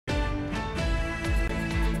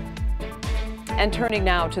And turning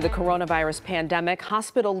now to the coronavirus pandemic,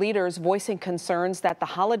 hospital leaders voicing concerns that the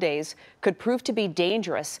holidays could prove to be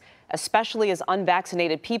dangerous, especially as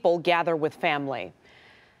unvaccinated people gather with family.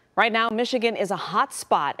 Right now, Michigan is a hot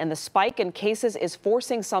spot, and the spike in cases is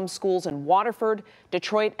forcing some schools in Waterford,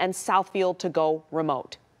 Detroit, and Southfield to go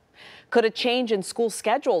remote. Could a change in school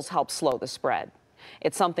schedules help slow the spread?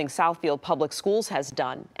 It's something Southfield Public Schools has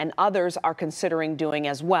done, and others are considering doing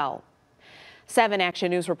as well. 7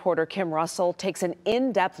 Action News reporter Kim Russell takes an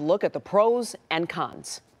in-depth look at the pros and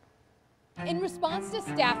cons. In response to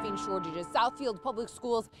staffing shortages, Southfield Public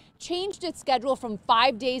Schools changed its schedule from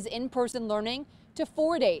 5 days in-person learning to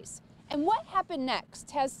 4 days. And what happened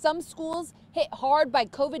next? Has some schools hit hard by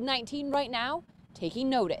COVID-19 right now? Taking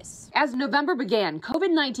notice. As November began,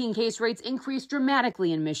 COVID-19 case rates increased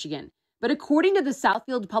dramatically in Michigan. But according to the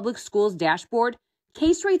Southfield Public Schools dashboard,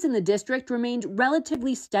 case rates in the district remained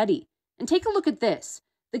relatively steady. And take a look at this.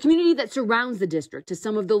 The community that surrounds the district has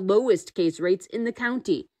some of the lowest case rates in the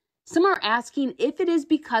county. Some are asking if it is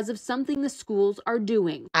because of something the schools are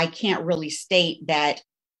doing. I can't really state that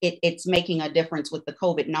it's making a difference with the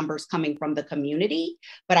COVID numbers coming from the community,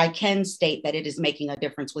 but I can state that it is making a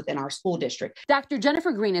difference within our school district. Dr.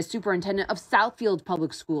 Jennifer Green is superintendent of Southfield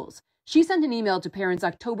Public Schools. She sent an email to parents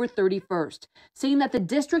October 31st saying that the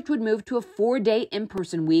district would move to a 4-day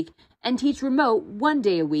in-person week and teach remote 1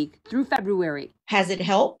 day a week through February. Has it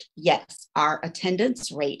helped? Yes. Our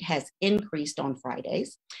attendance rate has increased on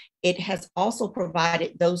Fridays. It has also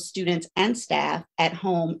provided those students and staff at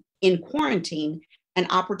home in quarantine an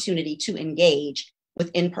opportunity to engage with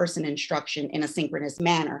in-person instruction in a synchronous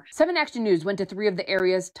manner. 7 Action News went to 3 of the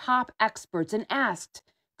area's top experts and asked,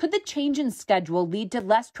 could the change in schedule lead to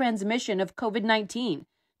less transmission of COVID-19?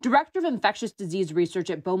 Director of Infectious Disease Research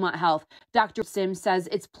at Beaumont Health, Dr. Sims says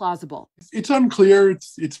it's plausible. It's unclear.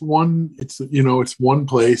 It's one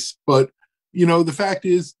place, but the fact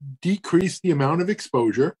is, decrease the amount of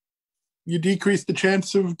exposure, you decrease the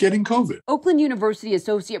chance of getting COVID. Oakland University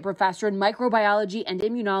Associate Professor in Microbiology and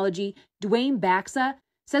Immunology, Dwayne Baxa,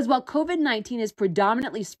 says while COVID-19 is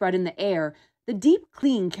predominantly spread in the air, the deep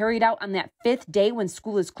clean carried out on that 5th day when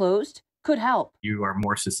school is closed could help. You are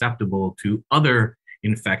more susceptible to other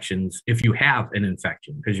infections if you have an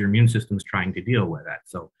infection because your immune system is trying to deal with that.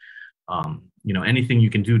 So, anything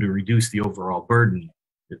you can do to reduce the overall burden,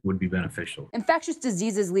 it would be beneficial. Infectious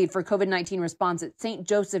diseases lead for COVID-19 response at St.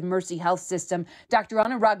 Joseph Mercy Health System, Dr.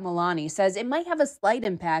 Anurag Malani, says it might have a slight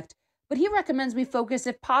impact, but he recommends we focus,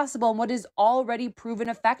 if possible, on what is already proven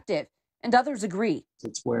effective. And others agree.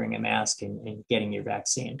 It's wearing a mask and getting your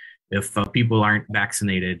vaccine. If people aren't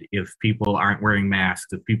vaccinated, if people aren't wearing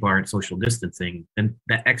masks, if people aren't social distancing, then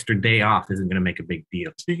that extra day off isn't going to make a big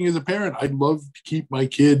deal. Speaking as a parent, I'd love to keep my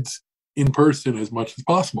kids in person as much as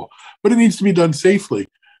possible, but it needs to be done safely.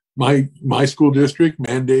 My school district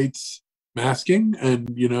mandates masking,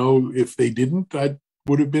 and if they didn't, that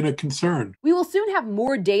would have been a concern. We will soon have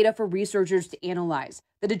more data for researchers to analyze.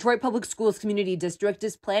 The Detroit Public Schools Community District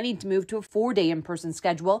is planning to move to a 4-day in-person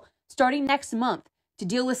schedule starting next month to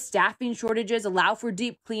deal with staffing shortages, allow for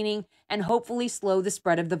deep cleaning, and hopefully slow the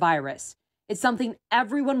spread of the virus. It's something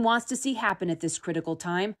everyone wants to see happen at this critical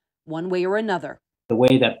time, one way or another. The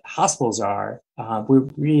way that hospitals are, we're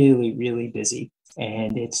really, really busy.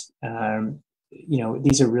 And it's,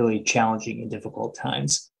 these are really challenging and difficult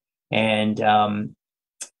times. And I'm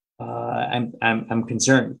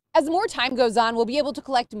concerned. As more time goes on, we'll be able to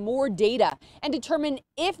collect more data and determine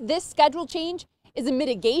if this schedule change is a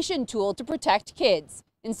mitigation tool to protect kids.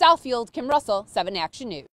 In Southfield, Kim Russell, 7 Action News.